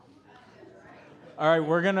All right,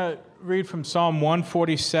 we're going to read from Psalm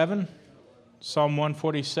 147. Psalm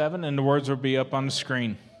 147, and the words will be up on the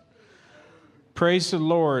screen. Praise the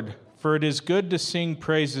Lord, for it is good to sing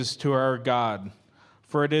praises to our God,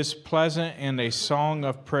 for it is pleasant and a song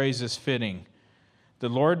of praise is fitting. The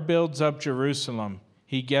Lord builds up Jerusalem.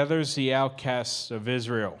 He gathers the outcasts of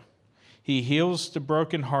Israel. He heals the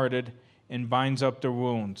brokenhearted and binds up their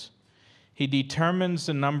wounds. He determines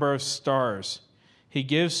the number of stars. He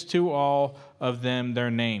gives to all of them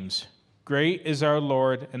their names. Great is our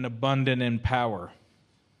Lord and abundant in power.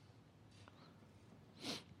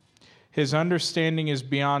 His understanding is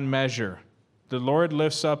beyond measure. The Lord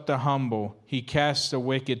lifts up the humble. He casts the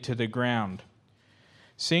wicked to the ground.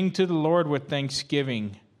 Sing to the Lord with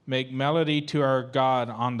thanksgiving. Make melody to our God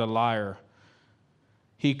on the lyre.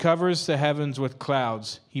 He covers the heavens with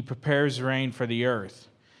clouds. He prepares rain for the earth.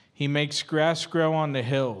 He makes grass grow on the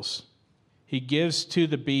hills. He gives to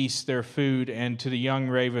the beasts their food and to the young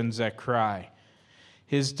ravens that cry.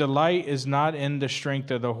 His delight is not in the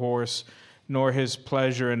strength of the horse, nor his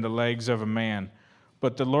pleasure in the legs of a man.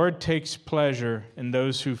 But the Lord takes pleasure in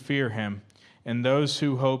those who fear him, and those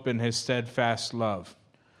who hope in his steadfast love.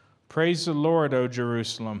 Praise the Lord, O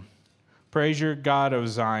Jerusalem. Praise your God, O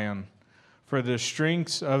Zion. For the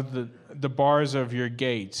strengths of the bars of your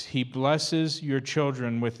gates, he blesses your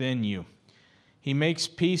children within you. He makes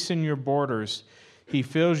peace in your borders. He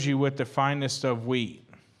fills you with the finest of wheat.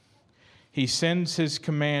 He sends his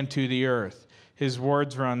command to the earth. His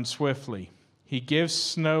words run swiftly. He gives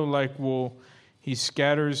snow like wool. He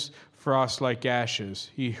scatters frost like ashes.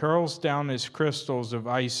 He hurls down his crystals of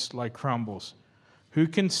ice like crumbles. Who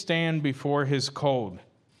can stand before his cold?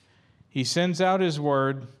 He sends out his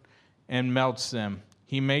word and melts them.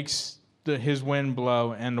 He makes his wind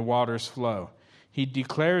blow and the waters flow. He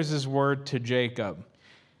declares his word to Jacob,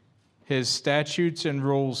 his statutes and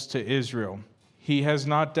rules to Israel. He has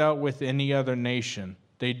not dealt with any other nation.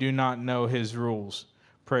 They do not know his rules.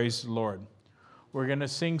 Praise the Lord. We're going to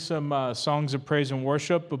sing some songs of praise and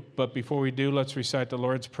worship, but before we do, let's recite the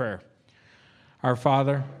Lord's Prayer. Our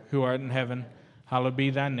Father, who art in heaven, hallowed be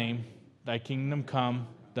thy name. Thy kingdom come,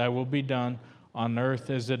 thy will be done, on earth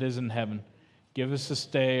as it is in heaven. Give us this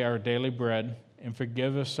day our daily bread, and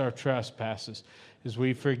forgive us our trespasses, as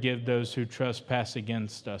we forgive those who trespass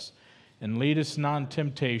against us. And lead us not in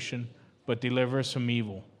temptation, but deliver us from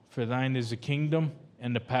evil. For thine is the kingdom,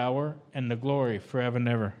 and the power, and the glory, forever and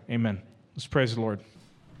ever. Amen. Let's praise the Lord.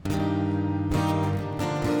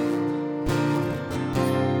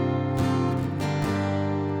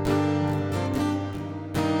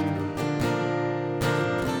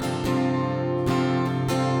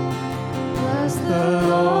 Bless the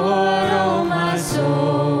Lord, O my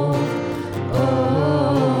soul,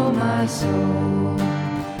 O my soul.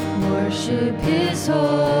 Worship his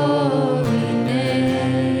holy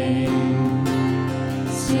name.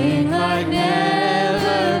 Sing like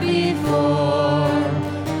never before,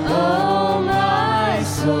 O my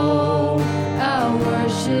soul. I'll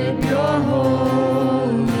worship your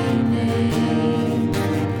holy name.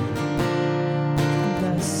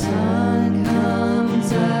 The sun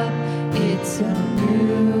comes up, it's a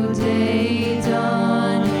new day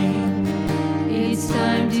dawning. It's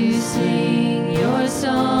time to sing your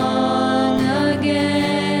song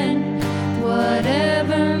again.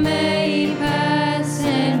 Whatever may pass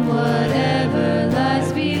and whatever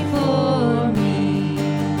lies before me,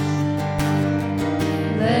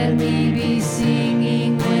 let me be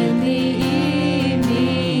singing when the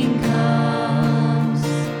evening comes.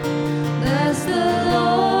 Bless the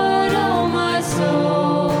Lord, O my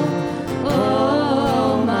soul,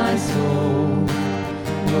 O my soul.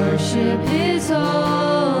 Worship his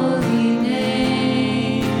holy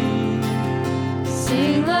name.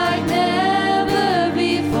 Sing like never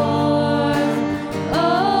before,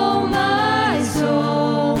 O my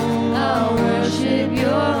soul. I'll worship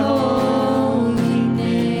your holy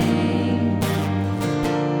name.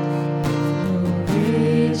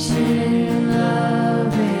 You're rich in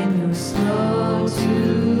love and you're slow to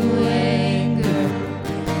anger.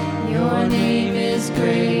 Your name is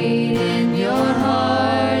great and your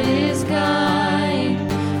heart is kind.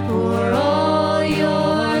 For all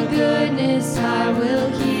your goodness I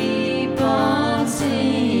will keep on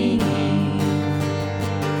singing.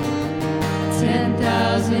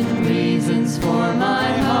 10,000 reasons for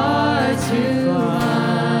my heart to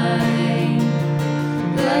find.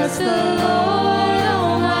 Bless the Lord,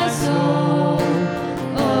 O my soul,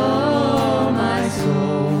 O my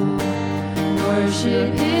soul.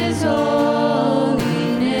 Worship his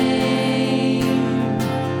holy name.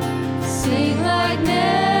 Sing like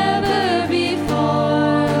never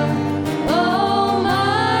before, O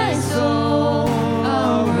my soul.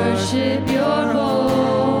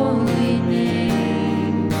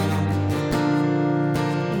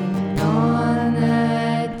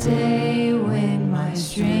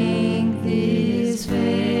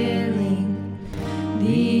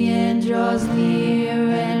 draws near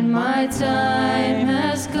and my time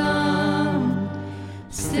has come,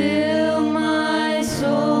 still my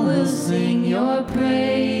soul will sing your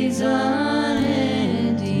praise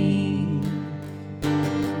unending.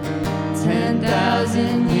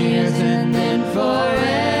 10,000 years and then forevermore.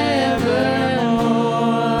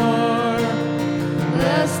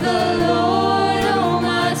 Bless the Lord, oh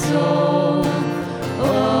my soul,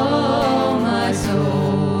 oh my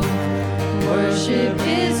soul. Worship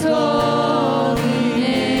His holy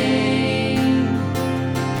name.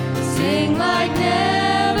 Sing like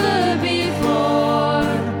never before.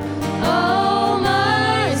 Oh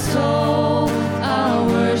my soul, I'll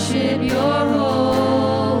worship your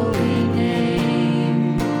holy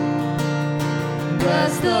name.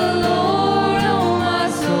 Bless the Lord, oh my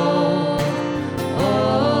soul,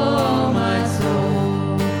 oh my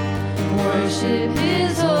soul. Worship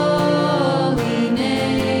His holy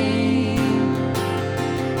name.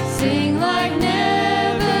 Sing like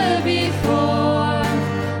never before.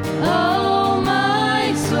 Oh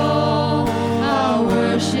my soul, I'll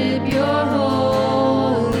worship your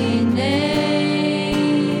holy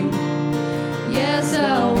name. Yes,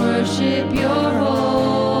 I'll worship your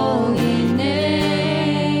holy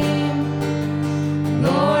name.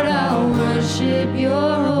 Lord, I'll worship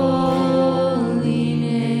your holy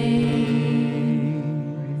name.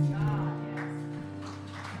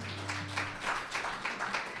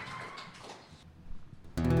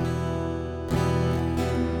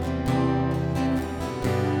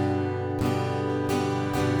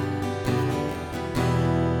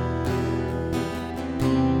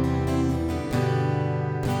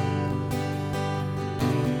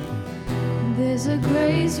 There's a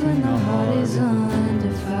grace when the heart is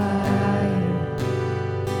under fire,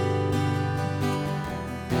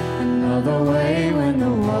 another way when the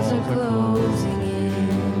walls are closing in.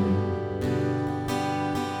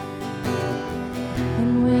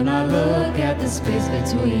 And when I look at the space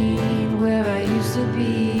between where I used to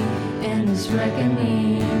be and this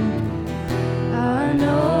reckoning, I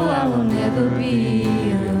know I will never be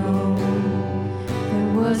alone.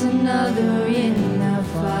 There was another in the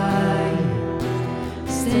fire,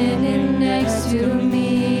 standing next to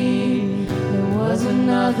me. There was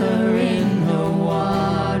another in the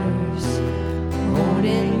waters,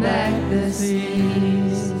 holding back the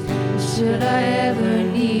seas. Should I ever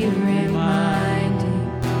need reminding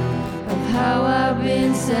of how I've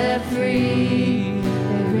been set free?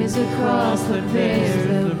 There is a cross that bears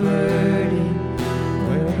the burden,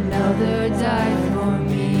 where another died for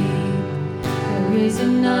me. There is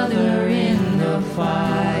another in the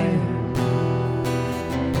fire.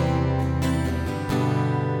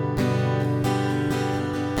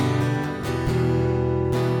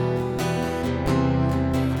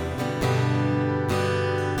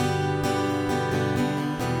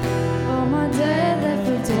 All my dead left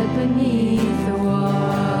for dead beneath the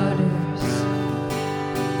waters.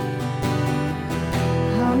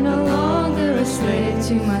 I'm no longer a slave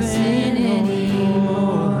to my sin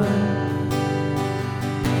anymore.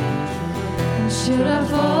 And should I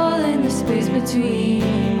fall in the space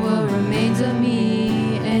between what remains of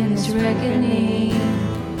me and this reckoning,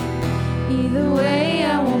 either way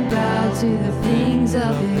I won't bow to the things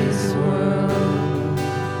of this world.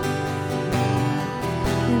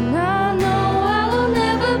 And I know I will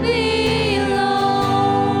never be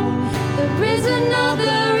alone. There is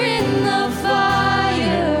another in the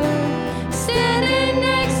fire, standing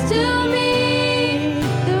next to me.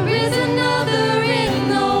 There is another in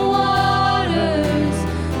the waters,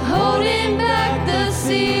 holding back the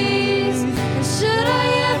seas. And should I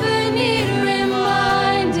ever need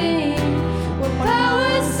reminding what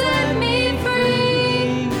power set me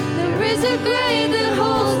free, there is a grave that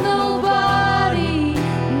holds nobody.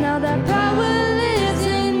 Now that power lives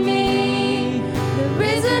in me. There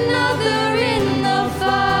is another in the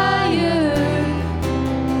fire.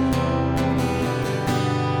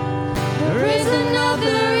 There is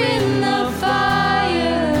another in the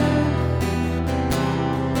fire.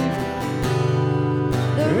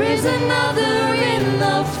 There is another in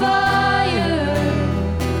the fire.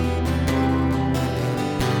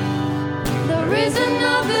 There is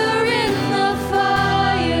another in the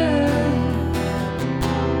fire.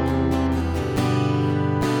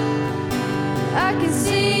 I can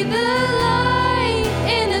see the light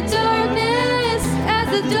in the darkness as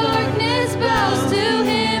the darkness bows to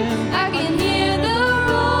Him. I can hear the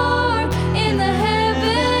roar in the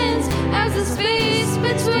heavens as the space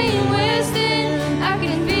between we're stand. I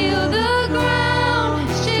can feel the ground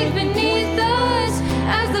shake beneath us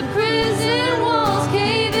as the prison walls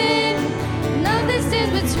cave in. Nothing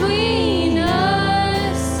stands between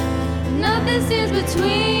us. Nothing stands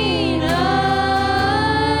between us.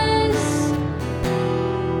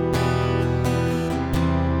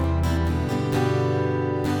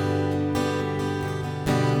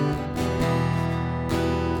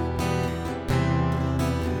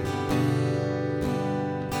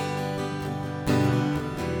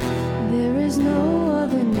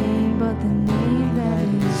 but the name that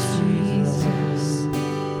is Jesus.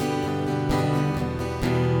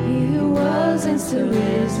 He who was and still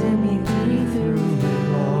is, let me lead through it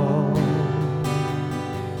all.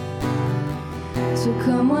 So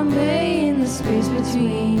come one day in the space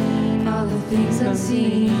between all the things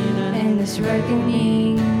unseen and this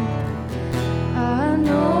reckoning. I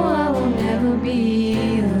know I will never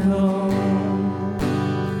be alone.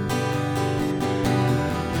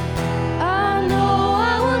 I know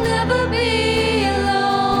I will never be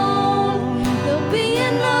alone. There'll be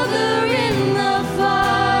another in the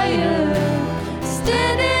fire,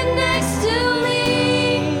 standing next to me.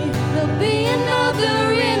 There'll be another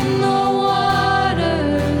in the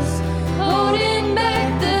waters, holding back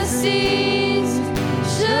the seas.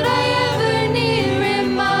 Should I ever need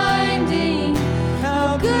reminding how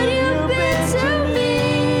good you've been to me,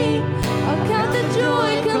 I'll count the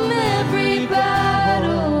joy come every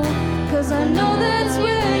battle, 'cause I know that's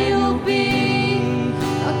where you'll be.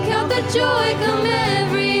 I'll count the joy come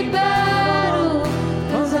every battle,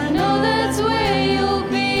 'cause I know that's where you'll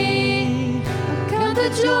be. I'll count the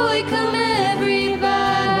joy come every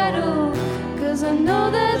battle, 'cause I know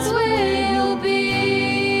that's where you'll be.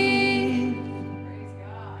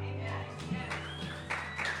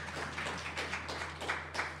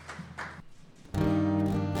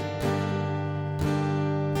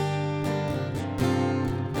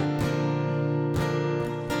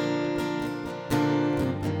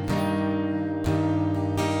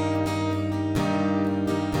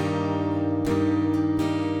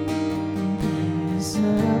 There's a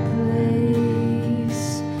place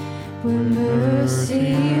where mercy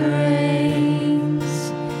reigns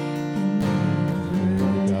and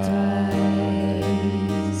never dies.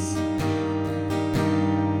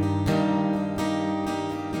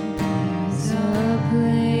 There's a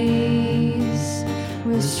place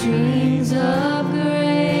where streams of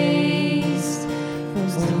grace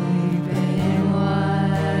flows deep and wide.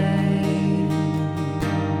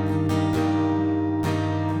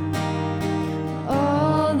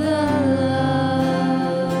 All the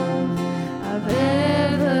love I've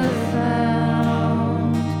ever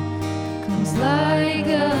found comes like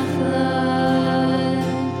a flood,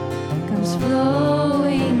 comes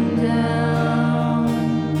flowing down.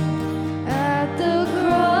 At the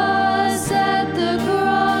cross,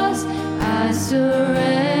 I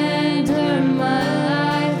surrender my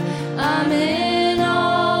life. I'm in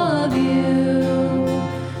all of you.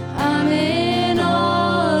 I'm in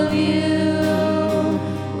all of you.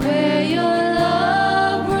 Where your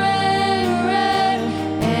love ran red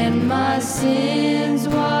and my sins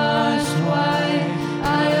washed white.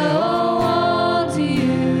 I owe all to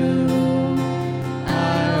you. I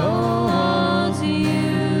owe all to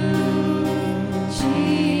you,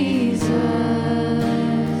 Jesus.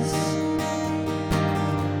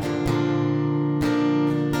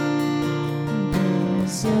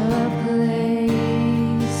 There's a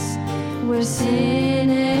place where sin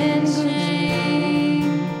and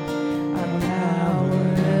shame are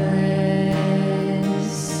powerless,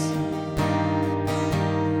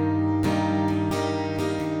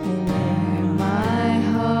 and where my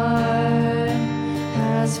heart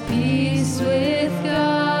has peace with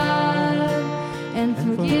God and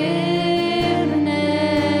forgiveness.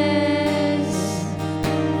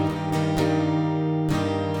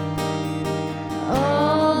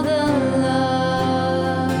 All the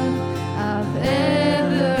love I've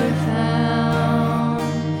ever found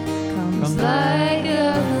comes like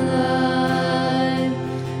a flood,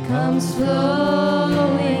 comes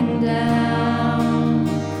flowing down.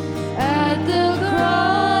 At the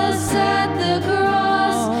cross,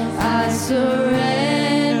 I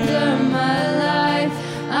surrender my life.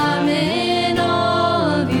 I'm in all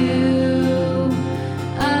of you.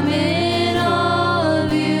 I'm in all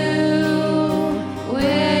of you.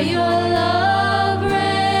 Where your love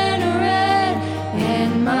ran red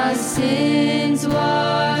and my sins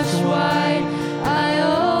washed white. I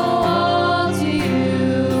owe all to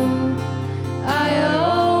you. I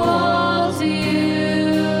owe all to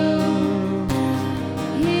you.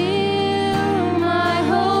 Here my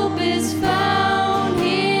hope is found,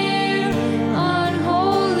 here on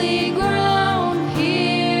holy ground.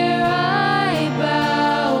 Here I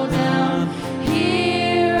bow down.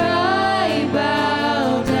 Here I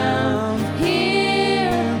bow down.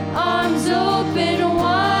 Here arms open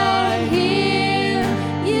wide. Here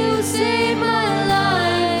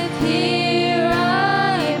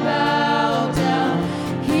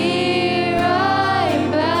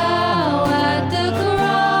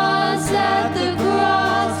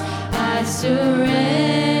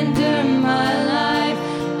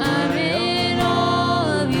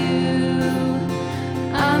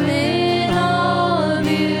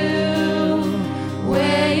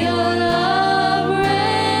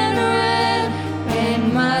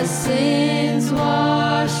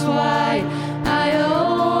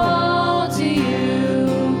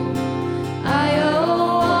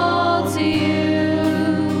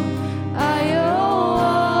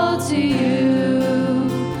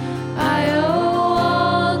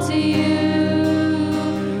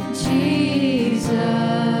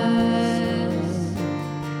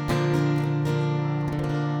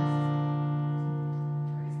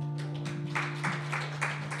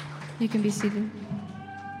can be seated.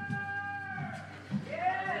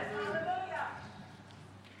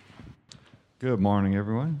 Good morning,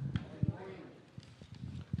 everyone.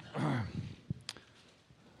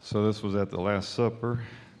 So this was at the Last Supper.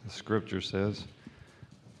 The scripture says,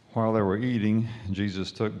 while they were eating,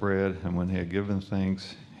 Jesus took bread, and when he had given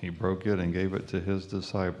thanks, he broke it and gave it to his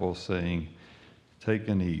disciples, saying, "Take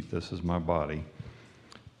and eat, this is my body."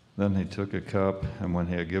 Then he took a cup, and when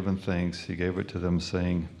he had given thanks, he gave it to them,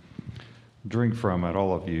 saying, "Drink from it,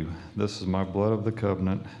 all of you. This is my blood of the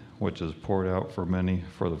covenant, which is poured out for many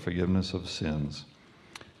for the forgiveness of sins.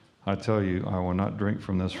 I tell you, I will not drink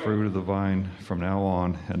from this fruit of the vine from now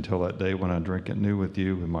on until that day when I drink it new with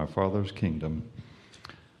you in my Father's kingdom."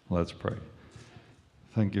 Let's pray.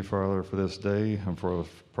 Thank you, Father, for this day and for the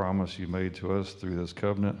promise you made to us through this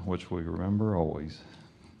covenant, which we remember always.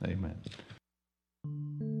 Amen.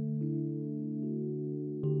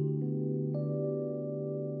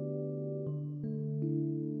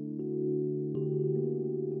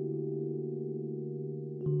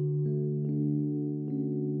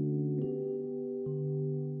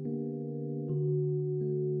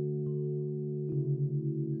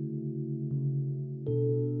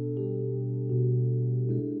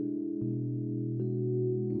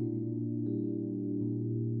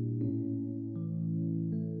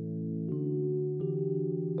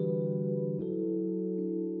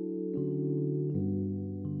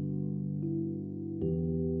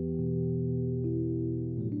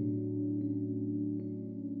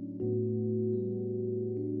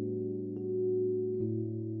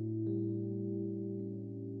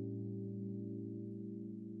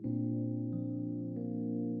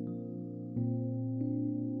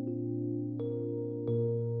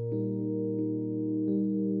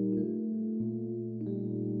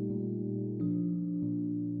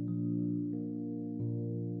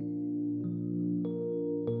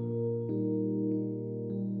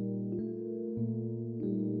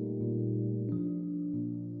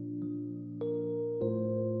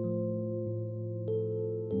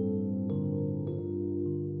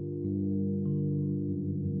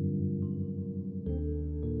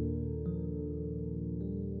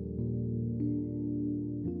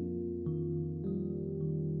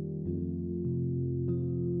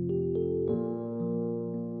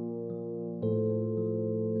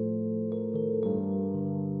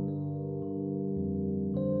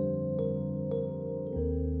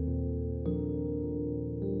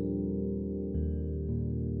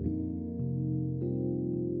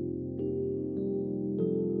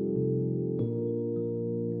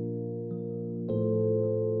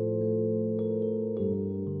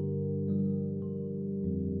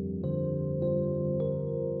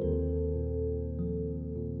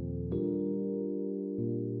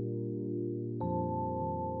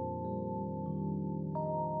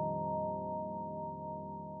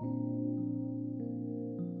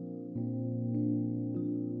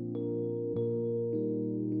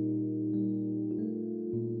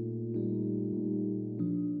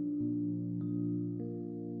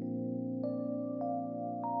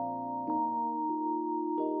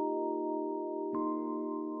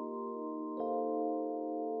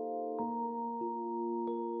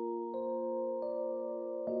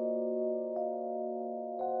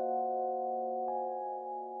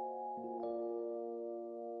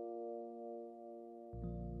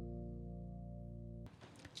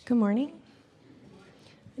 Good morning.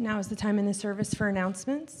 Now is the time in the service for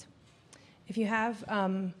announcements. If you have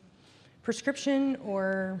prescription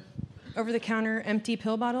or over-the-counter empty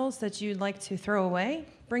pill bottles that you'd like to throw away,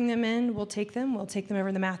 bring them in. We'll take them. We'll take them over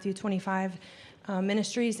to the Matthew 25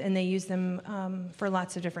 ministries, and they use them for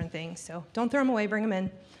lots of different things. So don't throw them away. Bring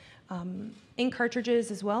them in. Ink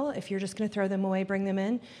cartridges as well. If you're just going to throw them away, bring them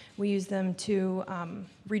in. We use them to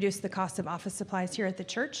reduce the cost of office supplies here at the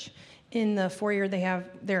church. In the foyer,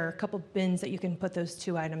 there are a couple bins that you can put those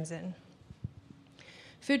 2 items in.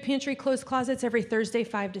 Food pantry closed closets every Thursday,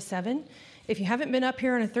 5 to 7. If you haven't been up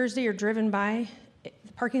here on a Thursday or driven by, the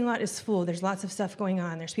parking lot is full. There's lots of stuff going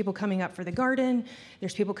on. There's people coming up for the garden.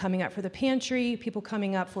 There's people coming up for the pantry, people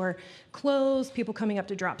coming up for clothes, people coming up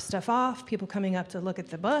to drop stuff off, people coming up to look at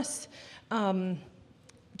the bus.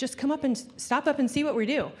 Just come up and stop up and see what we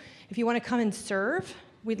do. If you want to come and serve,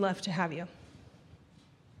 we'd love to have you.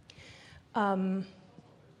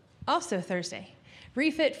 Also Thursday,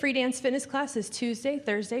 Refit free dance fitness class is Tuesday,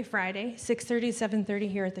 Thursday, Friday, 6:30 to 7:30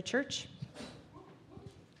 here at the church.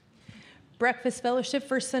 Breakfast fellowship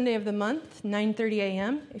first Sunday of the month, 9:30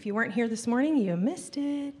 a.m. If you weren't here this morning, you missed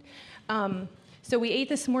it. So we ate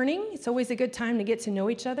this morning. It's always a good time to get to know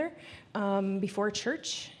each other before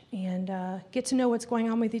church and get to know what's going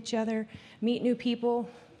on with each other, meet new people,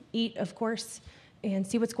 eat, of course, and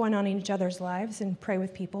see what's going on in each other's lives and pray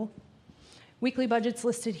with people. Weekly budgets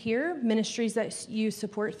listed here, ministries that you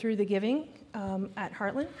support through the giving at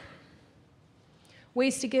Heartland.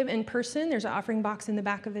 Ways to give in person, there's an offering box in the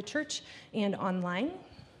back of the church and online.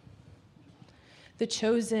 The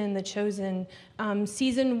Chosen.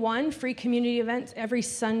 Season 1, free community events every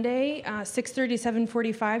Sunday, 6:30 to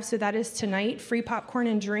 7:45, so that is tonight. Free popcorn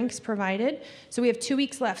and drinks provided. So we have 2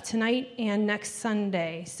 weeks left, tonight and next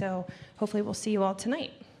Sunday. So hopefully we'll see you all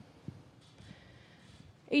tonight.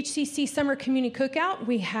 HCC Summer Community Cookout,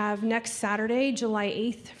 we have next Saturday, July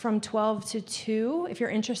 8th from 12 to 2. If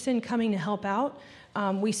you're interested in coming to help out,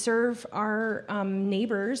 we serve our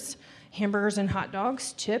neighbors hamburgers and hot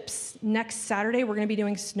dogs, chips. Next Saturday, we're going to be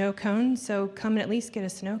doing snow cones, so come and at least get a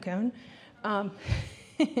snow cone.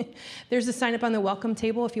 There's a sign up on the welcome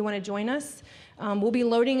table if you want to join us. We'll be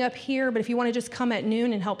loading up here, but if you want to just come at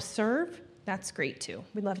noon and help serve, that's great too.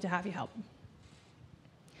 We'd love to have you help.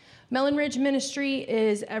 Mellon Ridge Ministry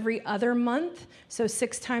is every other month, so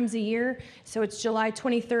 6 times a year. So it's July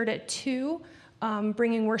 23rd at 2.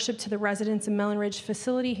 Bringing worship to the residents of Mellon Ridge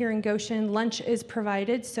facility here in Goshen. Lunch is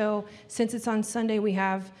provided, so since it's on Sunday, we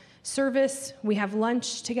have service, we have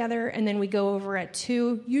lunch together, and then we go over at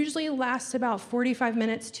 2. Usually lasts about 45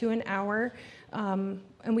 minutes to an hour, and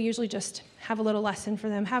we usually just have a little lesson for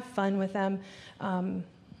them, have fun with them, and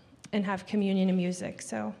have communion and music.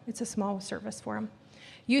 So it's a small service for them.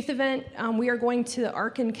 Youth event, we are going to the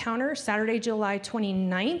Ark Encounter Saturday, July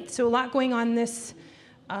 29th. So a lot going on this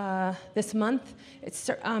month. It's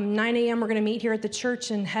 9 a.m. We're going to meet here at the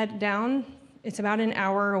church and head down. It's about an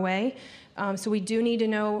hour away. So we do need to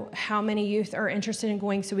know how many youth are interested in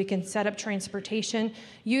going so we can set up transportation.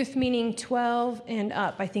 Youth meaning 12 and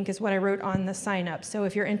up, I think is what I wrote on the sign up. So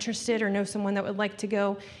if you're interested or know someone that would like to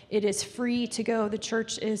go, it is free to go. The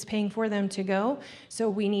church is paying for them to go. So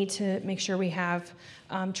we need to make sure we have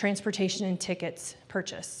transportation and tickets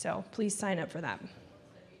purchased. So please sign up for that.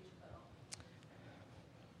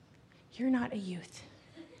 You're not a youth,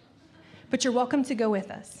 but you're welcome to go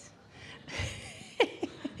with us.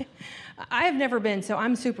 I have never been, so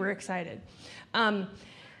I'm super excited.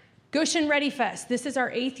 Goshen Ready Fest. This is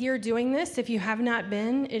our 8th year doing this. If you have not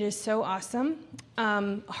been, it is so awesome.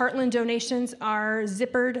 Heartland donations are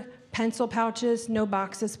zippered pencil pouches, no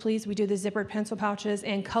boxes, please. We do the zippered pencil pouches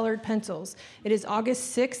and colored pencils. It is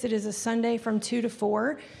August 6th. It is a Sunday from 2 to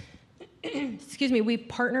 4. Excuse me. We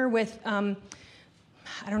partner with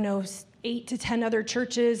 8 to 10 other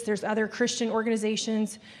churches. There's other Christian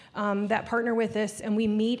organizations that partner with us, and we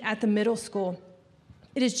meet at the middle school.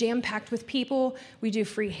 It is jam-packed with people. We do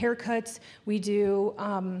free haircuts. We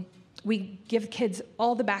give kids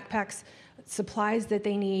all the backpacks, supplies that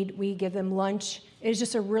they need. We give them lunch. It is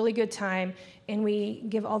just a really good time, and we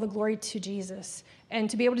give all the glory to Jesus. And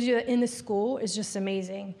to be able to do that in the school is just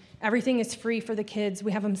amazing. Everything is free for the kids.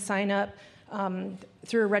 We have them sign up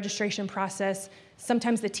through a registration process.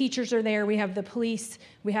 Sometimes the teachers are there. We have the police.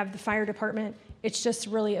 We have the fire department. It's just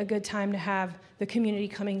really a good time to have the community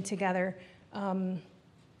coming together.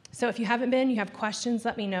 So if you haven't been, you have questions,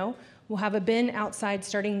 let me know. We'll have a bin outside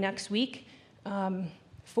starting next week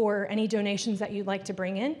for any donations that you'd like to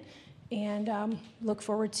bring in. And look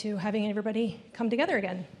forward to having everybody come together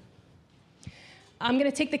again. I'm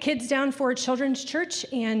going to take the kids down for Children's Church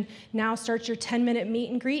and now start your 10-minute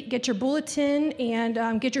meet and greet. Get your bulletin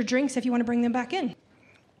and get your drinks if you want to bring them back in.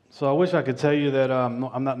 So I wish I could tell you that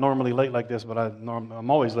I'm not normally late like this, but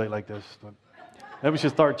I'm always late like this. But maybe we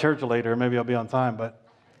should start church later. Maybe I'll be on time. But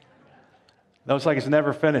that looks like it's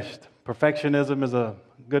never finished. Perfectionism is a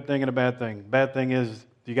good thing and a bad thing. Bad thing is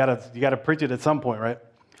you gotta preach it at some point, right?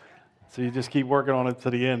 So you just keep working on it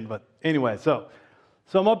to the end. But anyway, so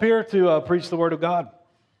I'm up here to preach the Word of God.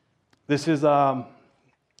 This is, I'd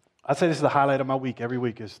say this is the highlight of my week. Every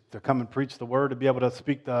week is to come and preach the Word, to be able to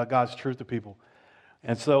speak God's truth to people.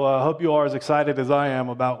 And so I hope you are as excited as I am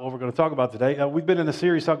about what we're going to talk about today. We've been in a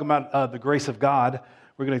series talking about the grace of God.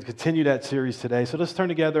 We're going to continue that series today. So let's turn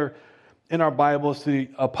together in our Bibles to the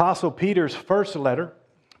Apostle Peter's first letter,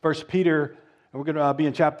 1 Peter, and we're going to be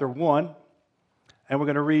in chapter 1. And we're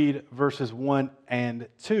going to read verses 1 and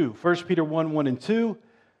 2. 1 Peter 1, 1 and 2.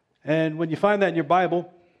 And when you find that in your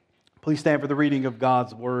Bible, please stand for the reading of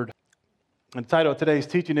God's Word. And the title of today's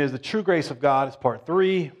teaching is The True Grace of God. It's part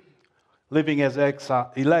 3, Living as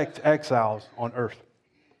Elect Exiles on Earth.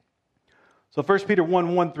 So 1 Peter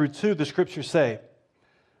 1, 1 through 2, the Scriptures say,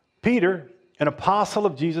 Peter, an apostle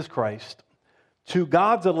of Jesus Christ, to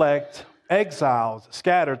God's elect exiles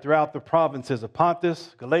scattered throughout the provinces of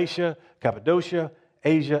Pontus, Galatia, Cappadocia,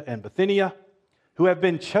 Asia, and Bithynia, who have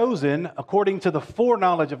been chosen according to the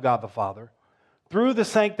foreknowledge of God the Father through the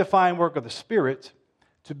sanctifying work of the Spirit,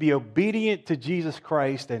 to be obedient to Jesus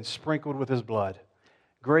Christ and sprinkled with his blood.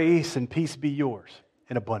 Grace and peace be yours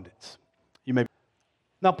in abundance.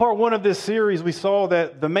 Now, part one of this series, we saw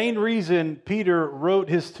that the main reason Peter wrote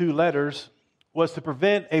his 2 letters was to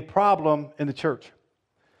prevent a problem in the church.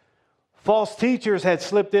 False teachers had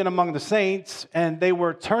slipped in among the saints, and they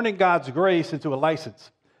were turning God's grace into a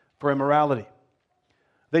license for immorality.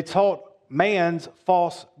 They taught man's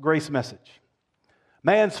false grace message.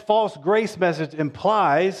 Man's false grace message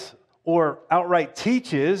implies or outright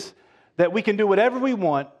teaches that we can do whatever we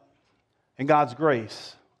want, and God's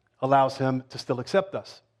grace allows him to still accept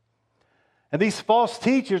us. And these false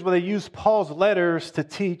teachers, they use Paul's letters to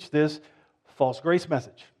teach this false grace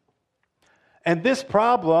message. And this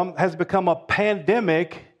problem has become a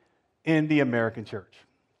pandemic in the American church.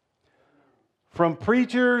 From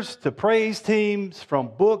preachers to praise teams,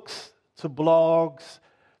 from books to blogs,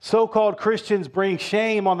 so-called Christians bring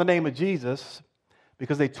shame on the name of Jesus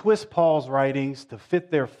because they twist Paul's writings to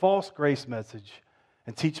fit their false grace message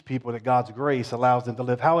and teach people that God's grace allows them to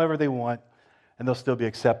live however they want, and they'll still be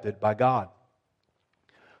accepted by God.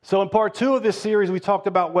 So in part 2 of this series, we talked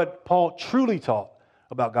about what Paul truly taught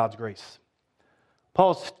about God's grace.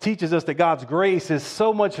 Paul teaches us that God's grace is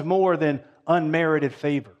so much more than unmerited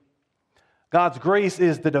favor. God's grace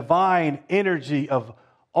is the divine energy of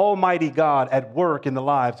Almighty God at work in the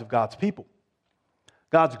lives of God's people.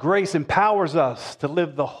 God's grace empowers us to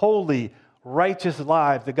live the holy, righteous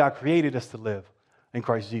lives that God created us to live in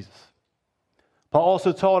Christ Jesus. Paul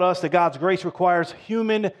also taught us that God's grace requires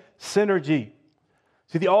human synergy.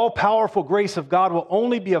 See, the all-powerful grace of God will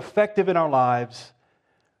only be effective in our lives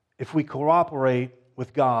if we cooperate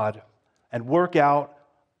with God and work out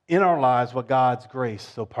in our lives what God's grace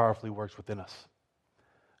so powerfully works within us.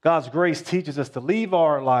 God's grace teaches us to leave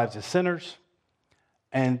our lives as sinners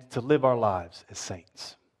and to live our lives as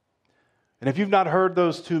saints. And if you've not heard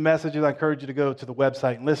those 2 messages, I encourage you to go to the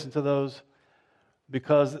website and listen to those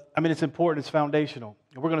because, it's important, it's foundational.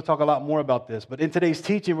 And we're going to talk a lot more about this. But in today's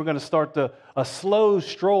teaching, we're going to start a slow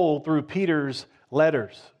stroll through Peter's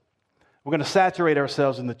letters. We're going to saturate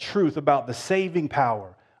ourselves in the truth about the saving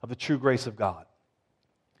power of the true grace of God.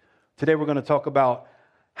 Today we're going to talk about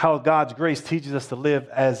how God's grace teaches us to live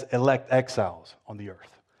as elect exiles on the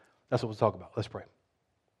earth. That's what we'll talk about. Let's pray.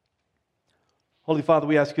 Holy Father,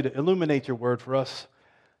 we ask you to illuminate your word for us.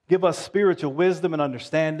 Give us spiritual wisdom and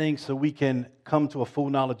understanding so we can come to a full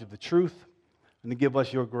knowledge of the truth, and to give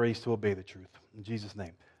us your grace to obey the truth. In Jesus'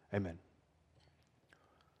 name, amen.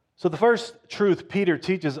 So the first truth Peter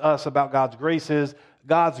teaches us about God's grace is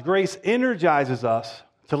God's grace energizes us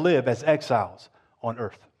to live as exiles on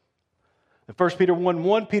earth. In 1 Peter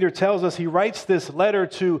 1:1, Peter tells us he writes this letter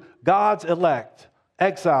to God's elect,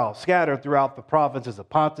 exiles scattered throughout the provinces of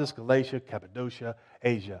Pontus, Galatia, Cappadocia,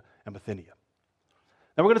 Asia, and Bithynia.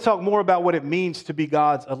 Now, we're going to talk more about what it means to be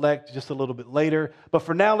God's elect just a little bit later. But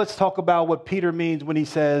for now, let's talk about what Peter means when he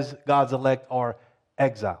says God's elect are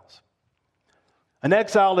exiles. An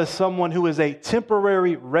exile is someone who is a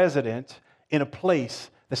temporary resident in a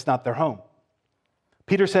place that's not their home.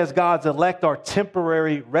 Peter says God's elect are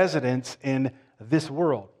temporary residents in this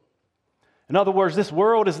world. In other words, this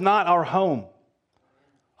world is not our home.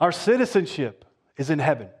 Our citizenship is in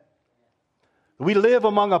heaven. We live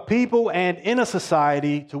among a people and in a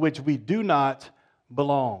society to which we do not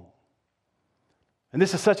belong. And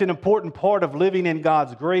this is such an important part of living in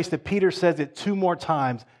God's grace that Peter says it 2 more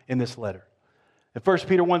times in this letter. In 1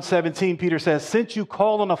 Peter 1:17, Peter says, "Since you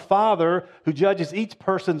call on a Father who judges each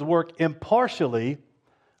person's work impartially,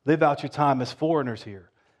 live out your time as foreigners here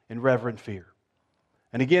in reverent fear."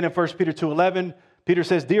 And again in 1 Peter 2:11, Peter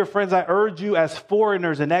says, "Dear friends, I urge you as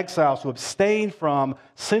foreigners and exiles to abstain from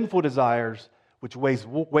sinful desires which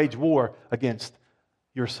wage war against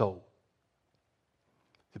your soul."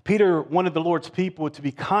 So Peter wanted the Lord's people to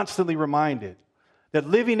be constantly reminded that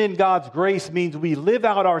living in God's grace means we live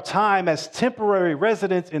out our time as temporary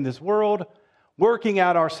residents in this world, working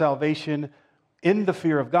out our salvation in the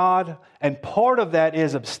fear of God, and part of that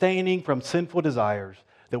is abstaining from sinful desires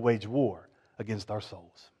that wage war against our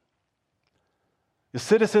souls. The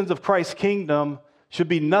citizens of Christ's kingdom should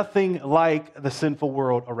be nothing like the sinful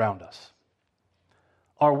world around us.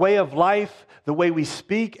 Our way of life, the way we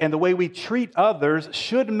speak, and the way we treat others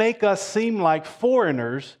should make us seem like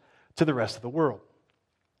foreigners to the rest of the world.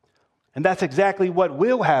 And that's exactly what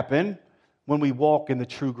will happen when we walk in the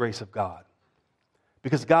true grace of God.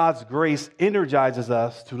 Because God's grace energizes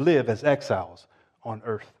us to live as exiles on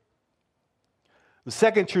earth. The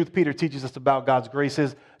second truth Peter teaches us about God's grace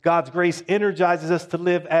is God's grace energizes us to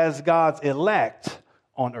live as God's elect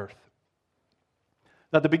on earth.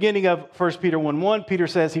 At the beginning of 1 Peter 1:1, Peter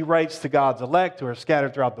says he writes to God's elect who are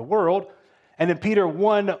scattered throughout the world. And in Peter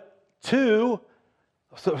 1:2,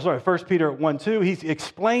 1 Peter 1:2, he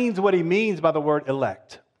explains what he means by the word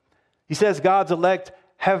elect. He says God's elect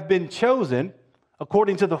have been chosen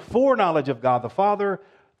according to the foreknowledge of God the Father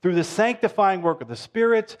through the sanctifying work of the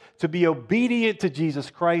Spirit to be obedient to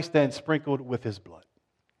Jesus Christ and sprinkled with his blood.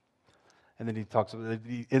 And then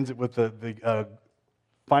he ends it with the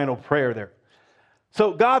final prayer there.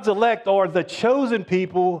 So God's elect are the chosen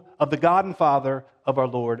people of the God and Father of our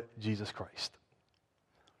Lord Jesus Christ.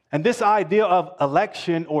 And this idea of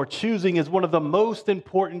election or choosing is one of the most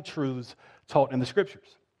important truths taught in the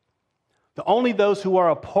Scriptures. That only those who are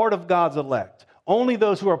a part of God's elect, only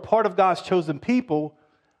those who are part of God's chosen people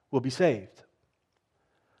will be saved.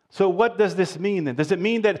 So what does this mean then? Does it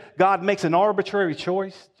mean that God makes an arbitrary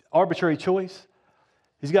choice?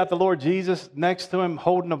 He's got the Lord Jesus next to him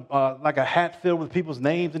holding like a hat filled with people's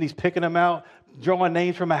names, and he's picking them out, drawing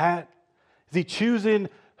names from a hat? Is he choosing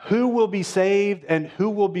who will be saved and who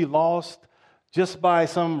will be lost just by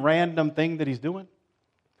some random thing that he's doing?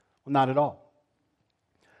 Well, not at all.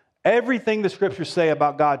 Everything the Scriptures say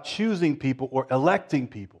about God choosing people or electing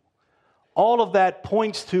people, all of that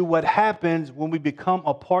points to what happens when we become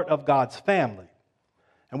a part of God's family.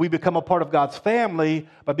 And we become a part of God's family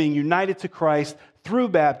by being united to Christ through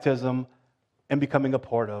baptism and becoming a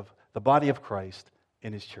part of the body of Christ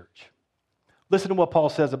in his church. Listen to what Paul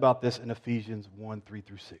says about this in Ephesians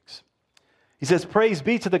 1:3-6. He says, "Praise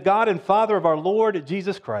be to the God and Father of our Lord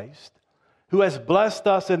Jesus Christ, who has blessed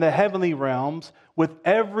us in the heavenly realms with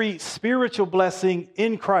every spiritual blessing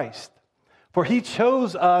in Christ. For he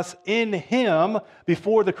chose us in him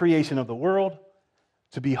before the creation of the world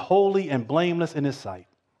to be holy and blameless in his sight.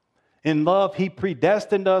 In love, he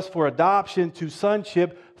predestined us for adoption to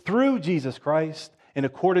sonship through Jesus Christ in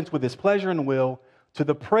accordance with his pleasure and will, to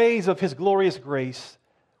the praise of his glorious grace,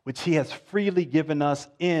 which he has freely given us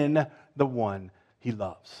in the one he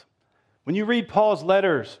loves." When you read Paul's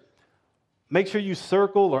letters, make sure you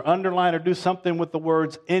circle or underline or do something with the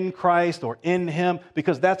words in Christ or in him,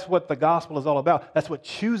 because that's what the gospel is all about. That's what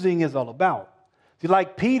choosing is all about. See,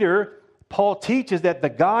 like Peter, Paul teaches that the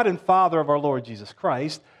God and Father of our Lord Jesus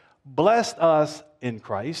Christ blessed us in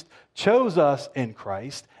Christ, chose us in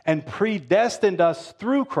Christ, and predestined us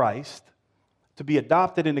through Christ to be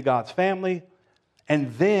adopted into God's family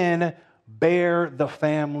and then bear the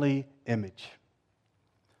family image.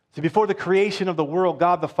 See, before the creation of the world,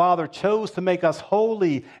 God the Father chose to make us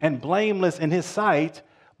holy and blameless in his sight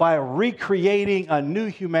by recreating a new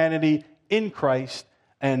humanity in Christ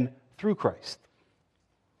and through Christ.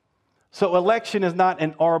 So election is not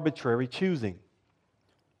an arbitrary choosing.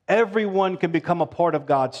 Everyone can become a part of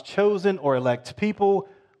God's chosen or elect people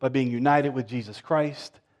by being united with Jesus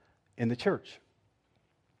Christ in the church.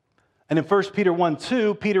 And in 1 Peter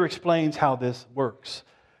 1:2, Peter explains how this works.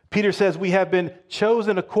 Peter says, "We have been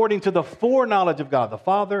chosen according to the foreknowledge of God the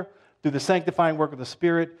Father through the sanctifying work of the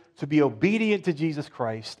Spirit to be obedient to Jesus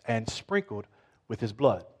Christ and sprinkled with his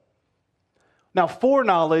blood." Now,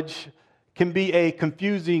 foreknowledge can be a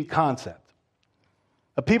confusing concept.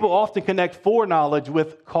 People often connect foreknowledge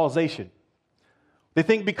with causation. They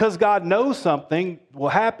think because God knows something will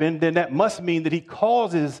happen, then that must mean that he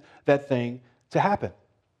causes that thing to happen.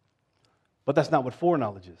 But that's not what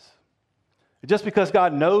foreknowledge is. Just because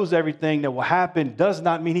God knows everything that will happen does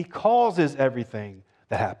not mean he causes everything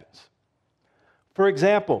that happens. For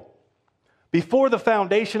example, before the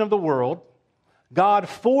foundation of the world, God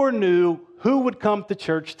foreknew who would come to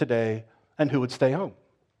church today and who would stay home.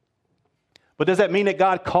 But does that mean that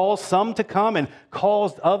God caused some to come and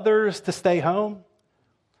caused others to stay home?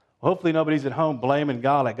 Well, hopefully nobody's at home blaming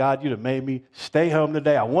God, like, "God, you'd have made me stay home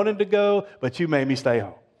today. I wanted to go, but you made me stay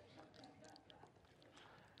home."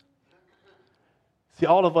 See,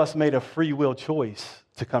 all of us made a free will choice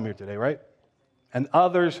to come here today, right? And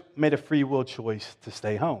others made a free will choice to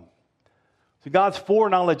stay home. So God's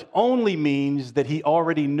foreknowledge only means that he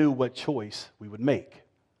already knew what choice we would make.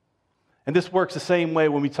 And this works the same way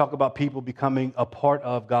when we talk about people becoming a part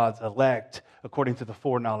of God's elect according to the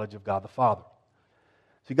foreknowledge of God the Father.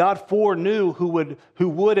 See, God foreknew who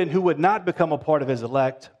would and who would not become a part of his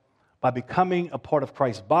elect by becoming a part of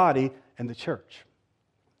Christ's body and the church.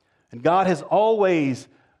 And God has always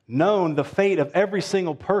known the fate of every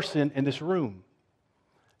single person in this room.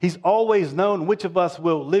 He's always known which of us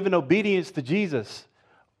will live in obedience to Jesus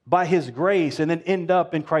by his grace and then end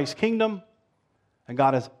up in Christ's kingdom. And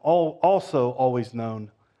God has also always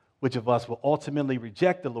known which of us will ultimately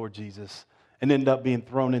reject the Lord Jesus and end up being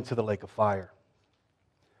thrown into the lake of fire.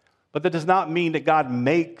 But that does not mean that God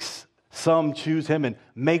makes some choose him and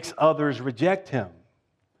makes others reject him.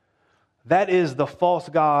 That is the false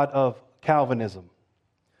god of Calvinism.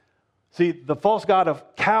 See, the false god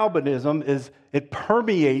of Calvinism it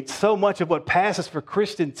permeates so much of what passes for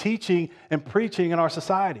Christian teaching and preaching in our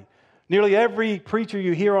society. Nearly every preacher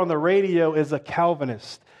you hear on the radio is a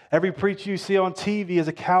Calvinist. Every preacher you see on TV is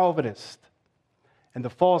a Calvinist. And the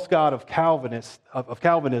false god of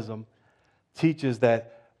Calvinism teaches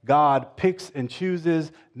that God picks and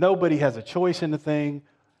chooses. Nobody has a choice in the thing.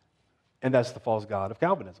 And that's the false god of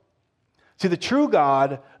Calvinism. See, the true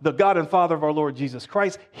God, the God and Father of our Lord Jesus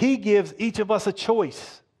Christ, he gives each of us a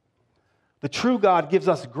choice. The true God gives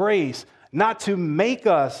us grace, not to make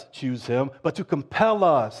us choose him, but to compel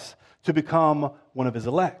us to become one of his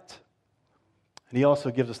elect. And he also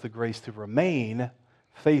gives us the grace to remain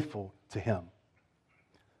faithful to him.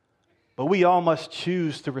 But we all must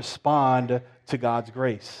choose to respond to God's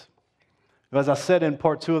grace. As I said in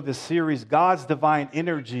part 2 of this series, God's divine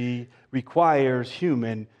energy requires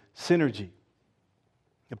human synergy.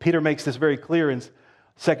 And Peter makes this very clear in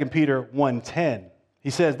 2 Peter 1:10. He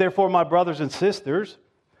says, "Therefore, my brothers and sisters,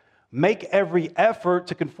 make every effort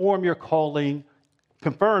to confirm your calling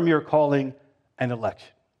and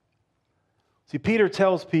election." See, Peter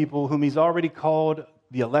tells people whom he's already called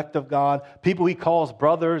the elect of God, people he calls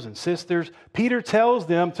brothers and sisters, Peter tells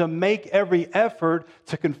them to make every effort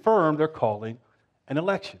to confirm their calling and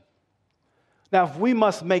election. Now, if we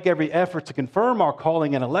must make every effort to confirm our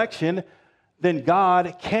calling and election, then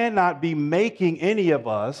God cannot be making any of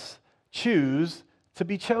us choose to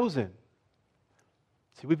be chosen.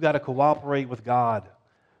 See, we've got to cooperate with God.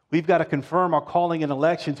 We've got to confirm our calling and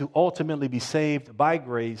election to ultimately be saved by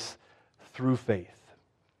grace through faith.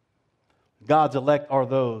 God's elect are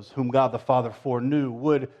those whom God the Father foreknew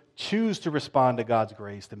would choose to respond to God's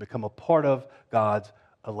grace and become a part of God's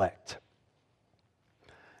elect.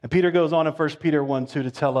 And Peter goes on in 1 Peter 1:2 to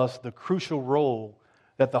tell us the crucial role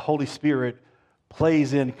that the Holy Spirit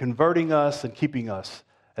plays in converting us and keeping us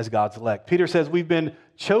as God's elect. Peter says we've been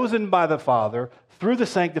chosen by the Father through the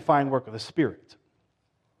sanctifying work of the Spirit.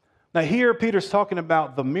 Now here Peter's talking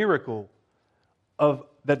about the miracle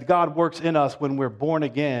that God works in us when we're born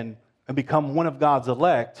again and become one of God's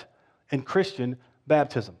elect in Christian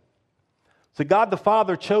baptism. So God the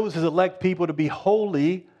Father chose his elect people to be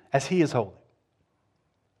holy as he is holy.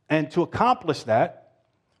 And to accomplish that,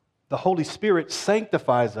 the Holy Spirit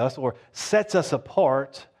sanctifies us or sets us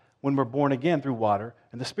apart when we're born again through water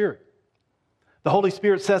and the Spirit. The Holy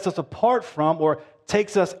Spirit sets us apart from or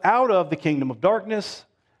takes us out of the kingdom of darkness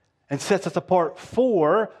and sets us apart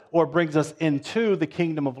for or brings us into the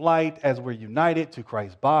kingdom of light as we're united to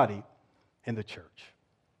Christ's body in the church.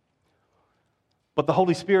 But the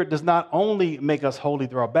Holy Spirit does not only make us holy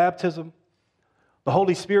through our baptism, the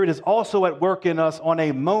Holy Spirit is also at work in us on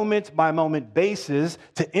a moment-by-moment basis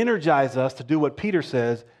to energize us to do what Peter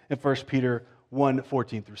says in 1 Peter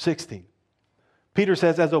 1:14 through 16. Peter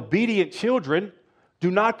says, "As obedient children,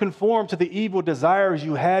 do not conform to the evil desires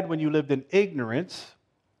you had when you lived in ignorance.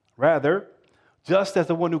 Rather, just as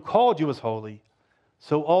the one who called you is holy,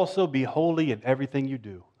 so also be holy in everything you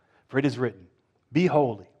do. For it is written, 'Be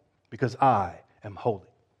holy, because I am holy.'"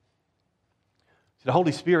 The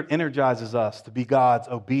Holy Spirit energizes us to be God's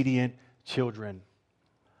obedient children.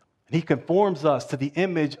 And he conforms us to the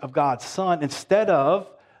image of God's Son instead of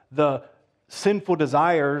the sinful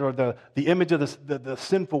desires or the image of the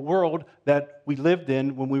sinful world that we lived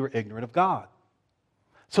in when we were ignorant of God.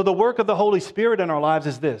 So the work of the Holy Spirit in our lives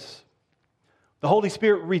is this. The Holy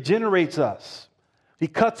Spirit regenerates us. He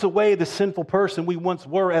cuts away the sinful person we once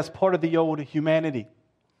were as part of the old humanity.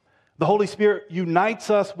 The Holy Spirit unites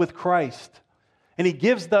us with Christ. And he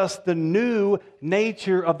gives us the new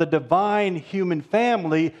nature of the divine human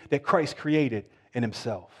family that Christ created in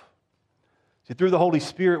himself. See, through the Holy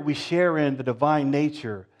Spirit, we share in the divine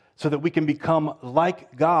nature so that we can become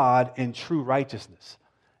like God in true righteousness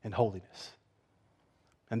and holiness.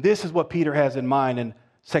 And this is what Peter has in mind in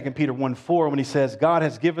 2 Peter 1:4 when he says, "God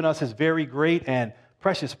has given us his very great and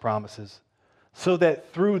precious promises so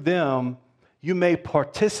that through them you may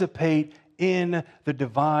participate in the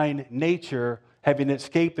divine nature, having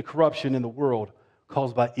escaped the corruption in the world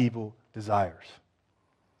caused by evil desires."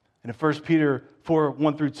 And in 1 Peter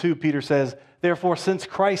 4:1 through 2, Peter says, "Therefore, since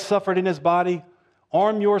Christ suffered in his body,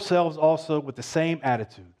 arm yourselves also with the same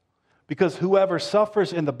attitude, because whoever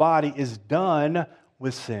suffers in the body is done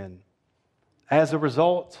with sin. As a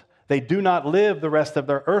result, they do not live the rest of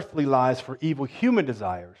their earthly lives for evil human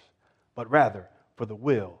desires, but rather for the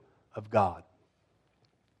will of God."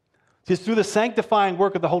 See, it's through the sanctifying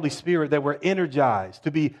work of the Holy Spirit that we're energized to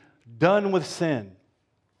be done with sin.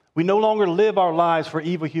 We no longer live our lives for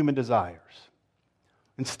evil human desires.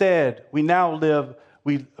 Instead, we now live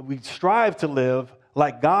we strive to live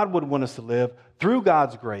like God would want us to live through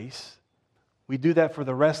God's grace. We do that for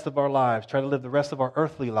the rest of our lives, try to live the rest of our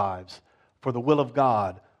earthly lives for the will of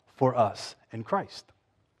God for us in Christ.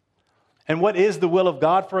 And what is the will of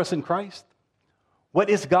God for us in Christ? What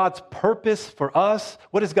is God's purpose for us?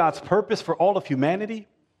 What is God's purpose for all of humanity?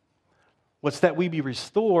 What's that we be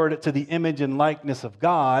restored to the image and likeness of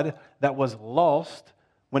God that was lost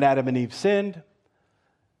when Adam and Eve sinned.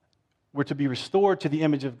 We're to be restored to the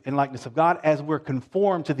image and likeness of God as we're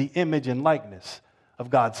conformed to the image and likeness of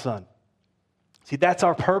God's Son. See, that's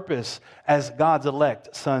our purpose as God's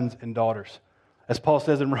elect sons and daughters. As Paul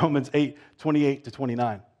says in Romans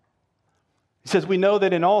 8:28-29. He says, we know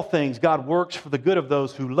that in all things God works for the good of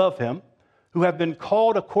those who love him, who have been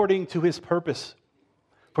called according to his purpose.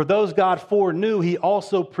 For those God foreknew, he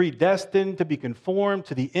also predestined to be conformed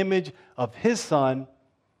to the image of his Son,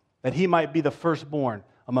 that he might be the firstborn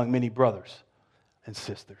among many brothers and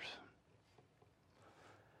sisters.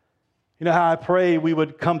 You know how I pray we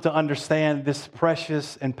would come to understand this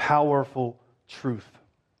precious and powerful truth.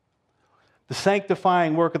 The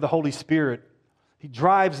sanctifying work of the Holy Spirit, he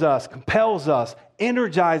drives us, compels us,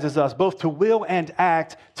 energizes us both to will and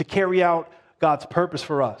act to carry out God's purpose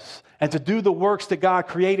for us and to do the works that God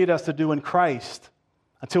created us to do in Christ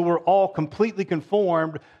until we're all completely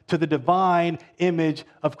conformed to the divine image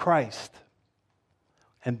of Christ.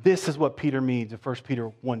 And this is what Peter means in 1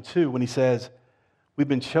 Peter 1:2 when he says, we've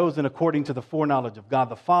been chosen according to the foreknowledge of God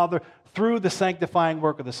the Father through the sanctifying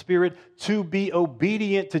work of the Spirit to be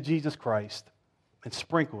obedient to Jesus Christ and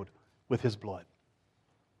sprinkled with his blood.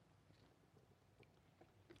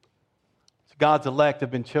 So God's elect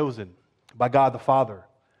have been chosen by God the Father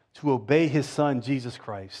to obey his Son, Jesus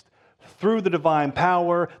Christ, through the divine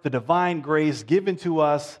power, the divine grace given to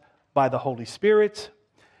us by the Holy Spirit.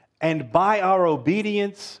 And by our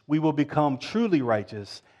obedience, we will become truly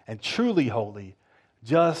righteous and truly holy,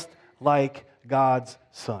 just like God's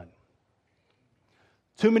Son.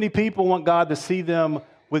 Too many people want God to see them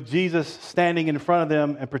with Jesus standing in front of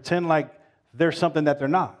them and pretend like they're something that they're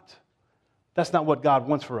not. That's not what God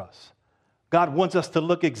wants for us. God wants us to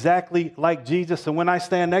look exactly like Jesus. And when I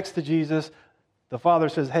stand next to Jesus, the Father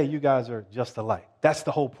says, hey, you guys are just alike. That's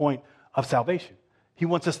the whole point of salvation. He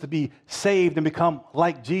wants us to be saved and become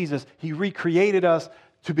like Jesus. He recreated us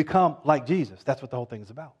to become like Jesus. That's what the whole thing is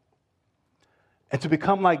about. And to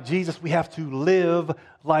become like Jesus, we have to live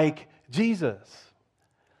like Jesus.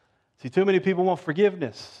 See, too many people want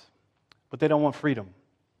forgiveness, but they don't want freedom.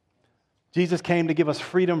 Jesus came to give us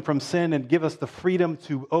freedom from sin and give us the freedom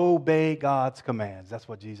to obey God's commands. That's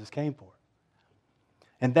what Jesus came for.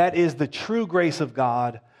 And that is the true grace of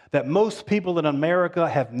God that most people in America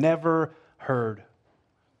have never heard.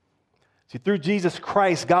 See, through Jesus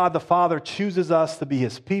Christ, God the Father chooses us to be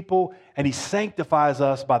his people, and he sanctifies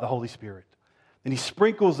us by the Holy Spirit. And he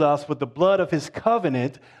sprinkles us with the blood of his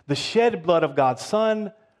covenant, the shed blood of God's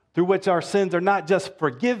Son, through which our sins are not just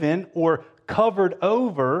forgiven or covered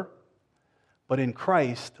over, but in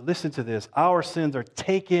Christ, listen to this, our sins are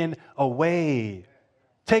taken away.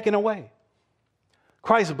 Taken away.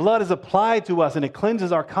 Christ's blood is applied to us, and it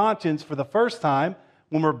cleanses our conscience for the first time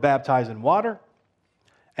when we're baptized in water.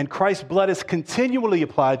 And Christ's blood is continually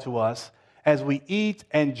applied to us as we eat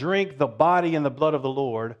and drink the body and the blood of the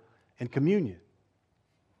Lord in communion.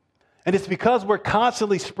 And it's because we're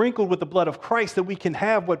constantly sprinkled with the blood of Christ that we can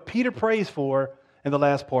have what Peter prays for in the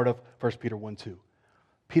last part of 1 Peter 1:2.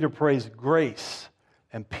 Peter prays, grace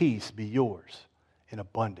and peace be yours in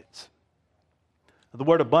abundance. The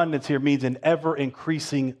word abundance here means an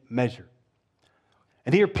ever-increasing measure.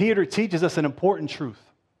 And here Peter teaches us an important truth.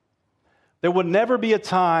 There will never be a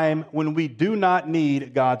time when we do not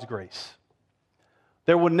need God's grace.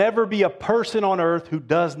 There will never be a person on earth who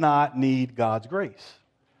does not need God's grace.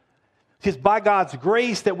 It's by God's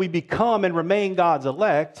grace that we become and remain God's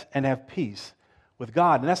elect and have peace with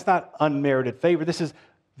God. And that's not unmerited favor. This is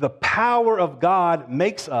the power of God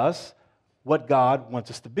makes us what God wants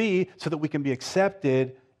us to be so that we can be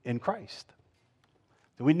accepted in Christ.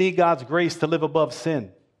 We need God's grace to live above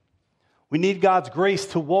sin. We need God's grace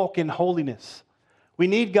to walk in holiness. We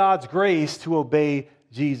need God's grace to obey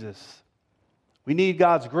Jesus. We need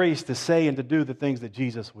God's grace to say and to do the things that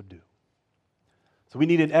Jesus would do. So we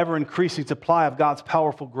need an ever-increasing supply of God's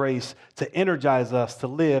powerful grace to energize us to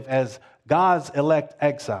live as God's elect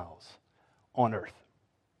exiles on earth.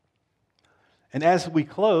 And as we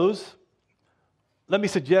close, let me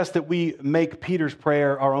suggest that we make Peter's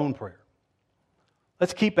prayer our own prayer.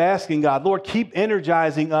 Let's keep asking God, Lord, keep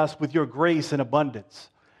energizing us with your grace and abundance.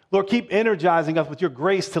 Lord, keep energizing us with your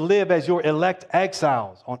grace to live as your elect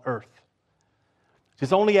exiles on earth.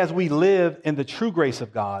 It's only as we live in the true grace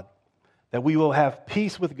of God that we will have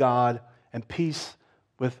peace with God and peace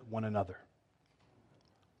with one another.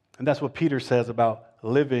 And that's what Peter says about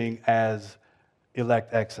living as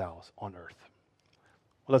elect exiles on earth.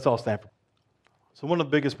 Well, let's all stand for. So one of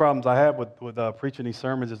the biggest problems I have with preaching these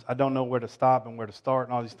sermons is I don't know where to stop and where to start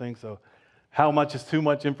and all these things. So how much is too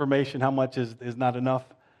much information? How much is not enough?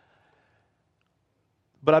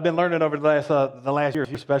 But I've been learning over the last year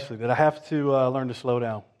especially that I have to learn to slow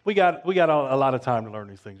down. We got a lot of time to learn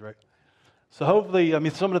these things, right? So hopefully,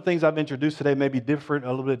 some of the things I've introduced today may be different, a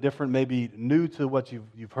little bit different, maybe new to what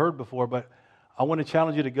you've heard before, but I want to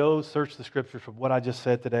challenge you to go search the scriptures for what I just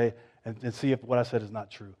said today and see if what I said is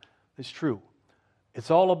not true. It's true.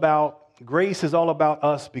 Grace is all about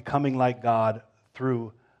us becoming like God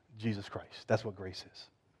through Jesus Christ. That's what grace is.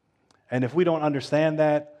 And if we don't understand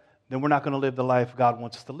that, then we're not going to live the life God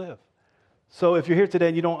wants us to live. So if you're here today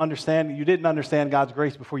and you didn't understand God's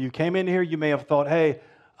grace before you came in here, you may have thought, hey,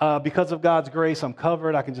 because of God's grace, I'm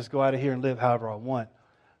covered. I can just go out of here and live however I want.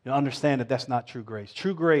 You understand that that's not true grace.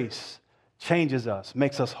 True grace changes us,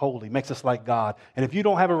 makes us holy, makes us like God. And if you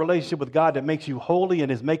don't have a relationship with God that makes you holy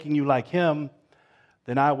and is making you like Him,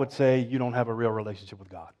 then I would say you don't have a real relationship with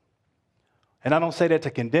God. And I don't say that to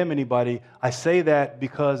condemn anybody. I say that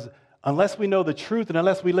because unless we know the truth and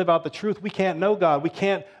unless we live out the truth, we can't know God. We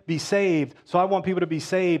can't be saved. So I want people to be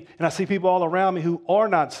saved. And I see people all around me who are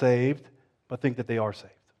not saved, but think that they are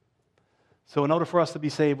saved. So in order for us to be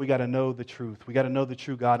saved, we got to know the truth. We got to know the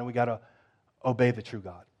true God, and we got to obey the true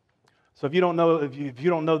God. So if you don't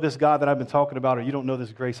know this God that I've been talking about, or you don't know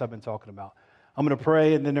this grace I've been talking about, I'm going to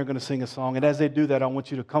pray, and then they're going to sing a song. And as they do that, I want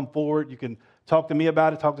you to come forward. You can talk to me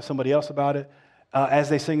about it, talk to somebody else about it. As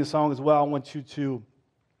they sing a song as well, I want you to,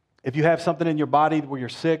 if you have something in your body where you're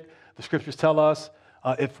sick, the scriptures tell us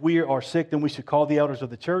if we are sick, then we should call the elders of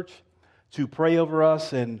the church to pray over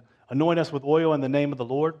us and anoint us with oil in the name of the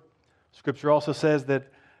Lord. Scripture also says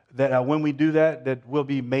that when we do that, that we'll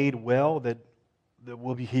be made well, that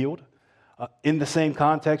we'll be healed. In the same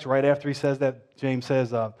context, right after he says that, James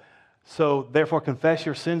says, so therefore confess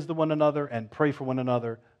your sins to one another and pray for one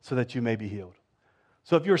another so that you may be healed.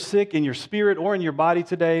 So if you're sick in your spirit or in your body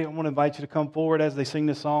today, I want to invite you to come forward as they sing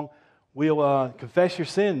this song. We'll confess your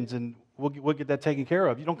sins and we'll get that taken care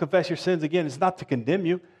of. You don't confess your sins again. It's not to condemn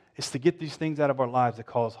you. It's to get these things out of our lives that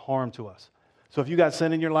cause harm to us. So if you got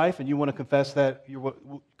sin in your life and you want to confess that,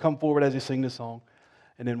 come forward as they sing this song,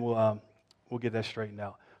 and then we'll get that straightened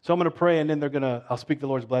out. So I'm going to pray, and then I'll speak the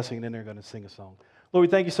Lord's blessing, and then they're going to sing a song. Lord, we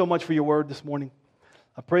thank you so much for your word this morning.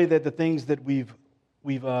 I pray that the things that we've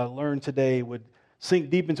learned today would sink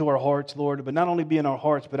deep into our hearts, Lord, but not only be in our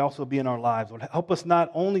hearts, but also be in our lives. Lord, help us not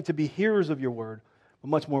only to be hearers of your word, but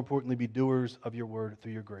much more importantly, be doers of your word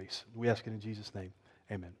through your grace. We ask it in Jesus' name.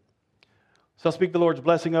 Amen. So I'll speak the Lord's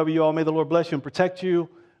blessing over you all. May the Lord bless you and protect you.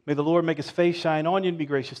 May the Lord make his face shine on you and be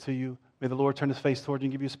gracious to you. May the Lord turn his face toward you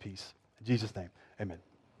and give you his peace. In Jesus' name, amen.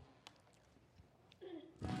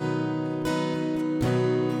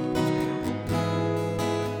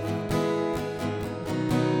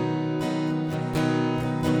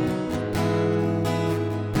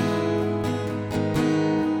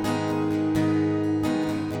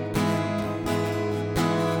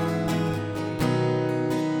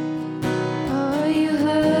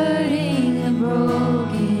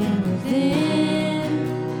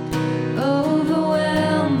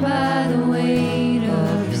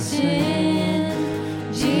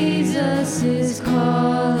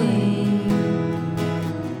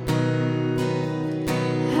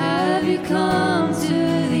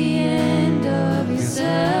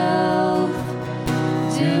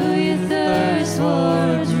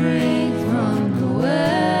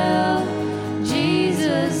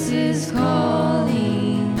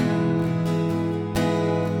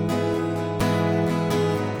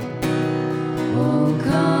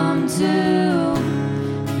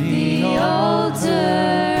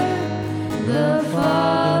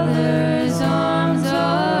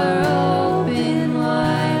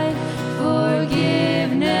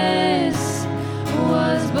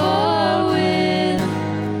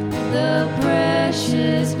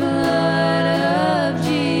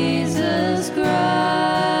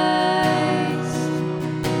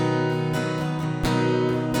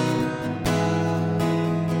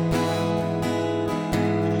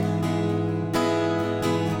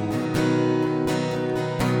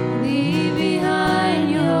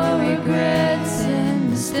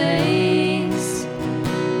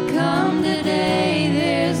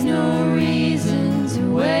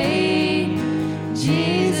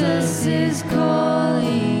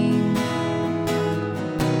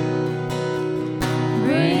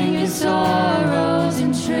 Sorrows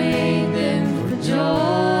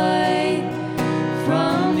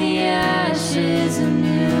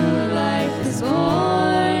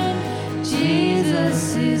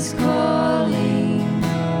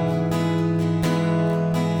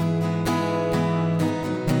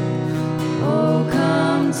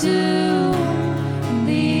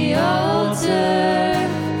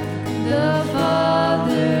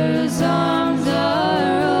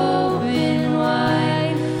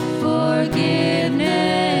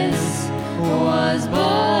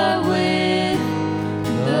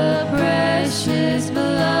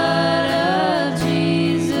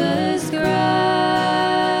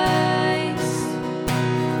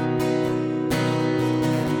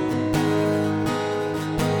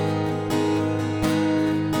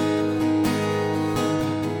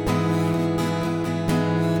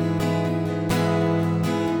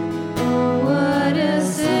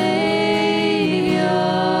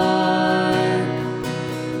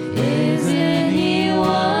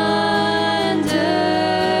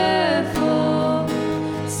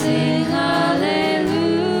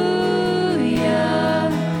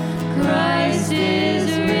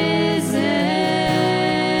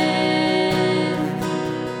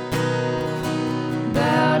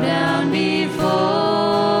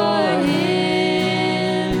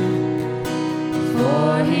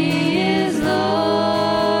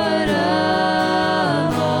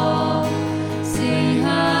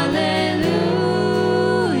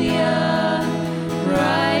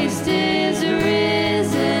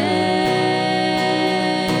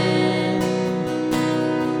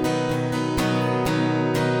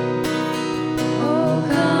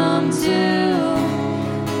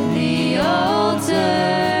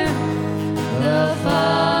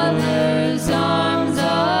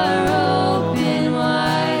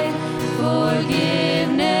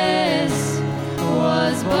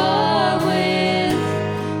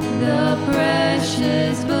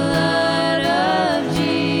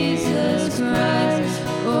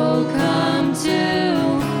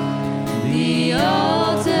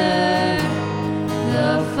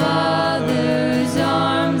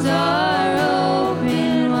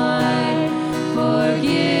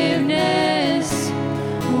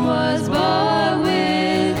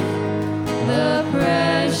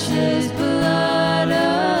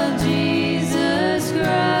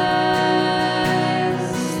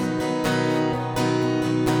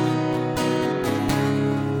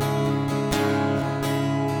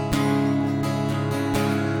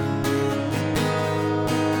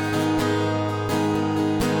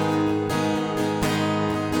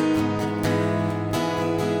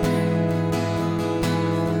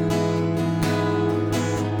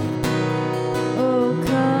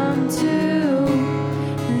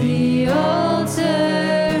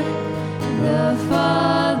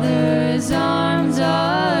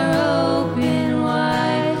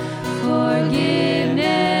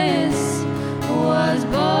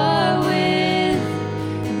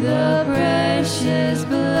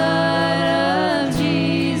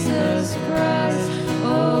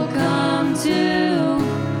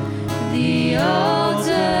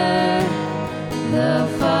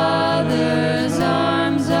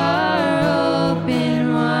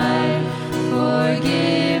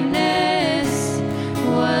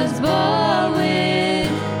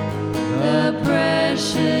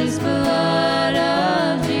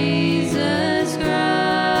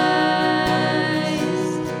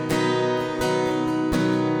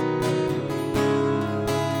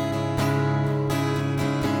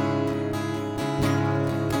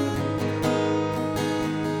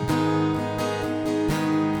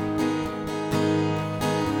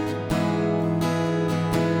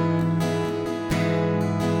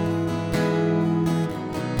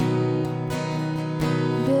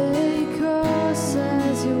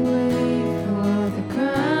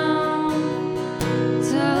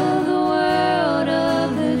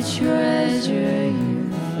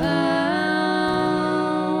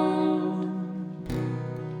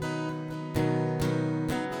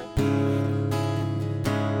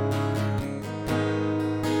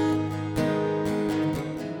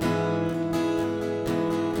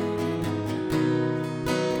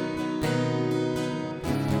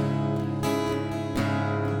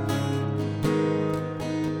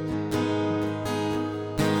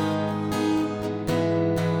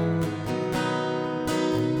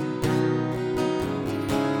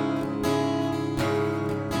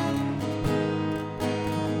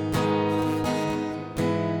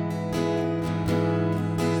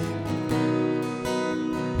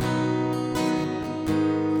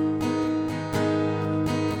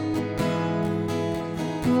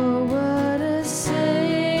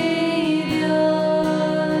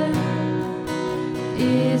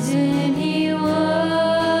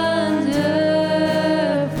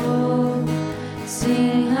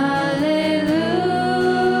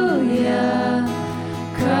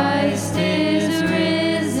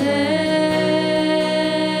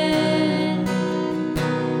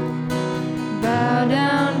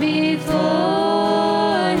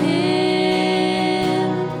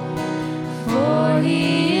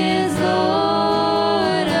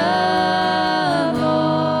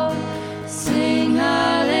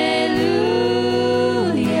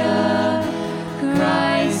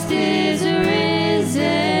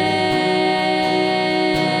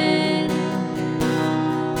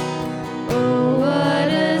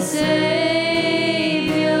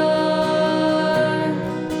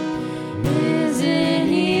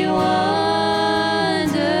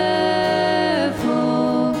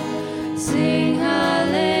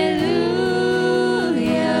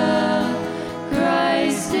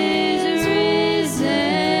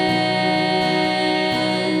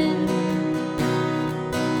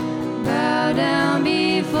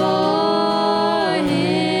before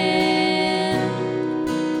him,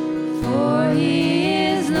 for he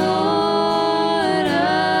is Lord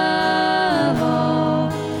of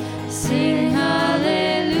all. Sing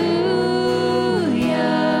hallelujah,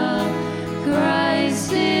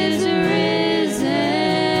 Christ is risen.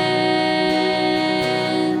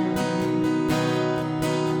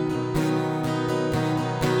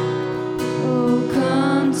 Oh,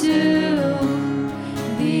 come to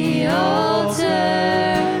the altar.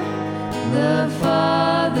 The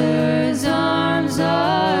Father's arms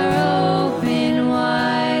are open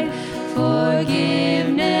wide.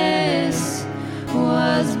 Forgiveness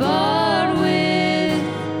was bought with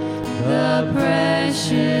the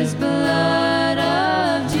precious blood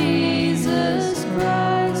of Jesus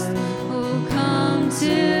Christ. Oh, come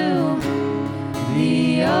to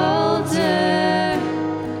the altar.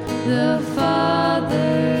 The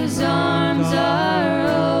Father's arms are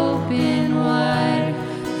open wide.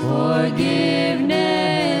 Forgiveness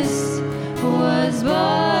was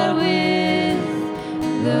bought with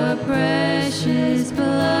the precious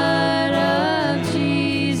blood of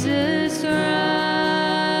Jesus Christ.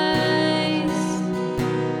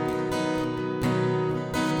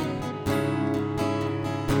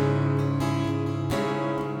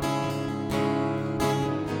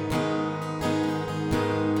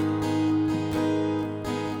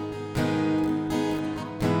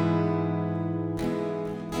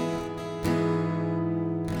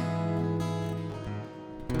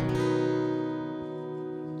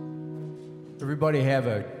 Everybody have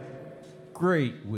a great week.